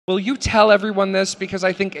Will you tell everyone this? Because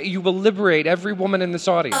I think you will liberate every woman in this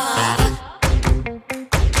audience.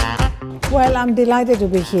 Well, I'm delighted to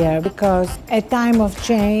be here because a time of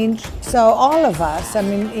change. So all of us, I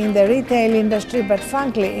mean, in the retail industry, but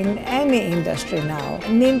frankly, in any industry now,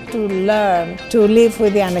 need to learn to live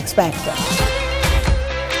with the unexpected.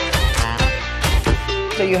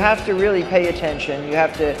 So you have to really pay attention. You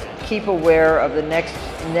have to keep aware of the next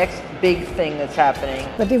big thing that's happening.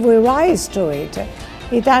 But if we rise to it,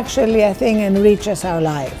 it actually, I think, enriches our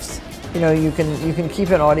lives. You know, you can keep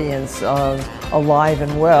an audience alive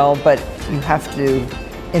and well, but you have to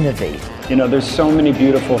innovate. You know, there's so many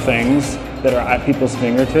beautiful things that are at people's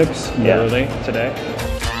fingertips, literally, today.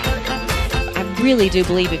 I really do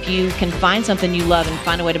believe if you can find something you love and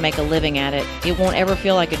find a way to make a living at it, it won't ever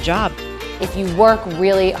feel like a job. If you work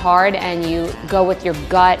really hard and you go with your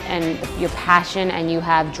gut and your passion and you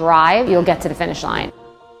have drive, you'll get to the finish line.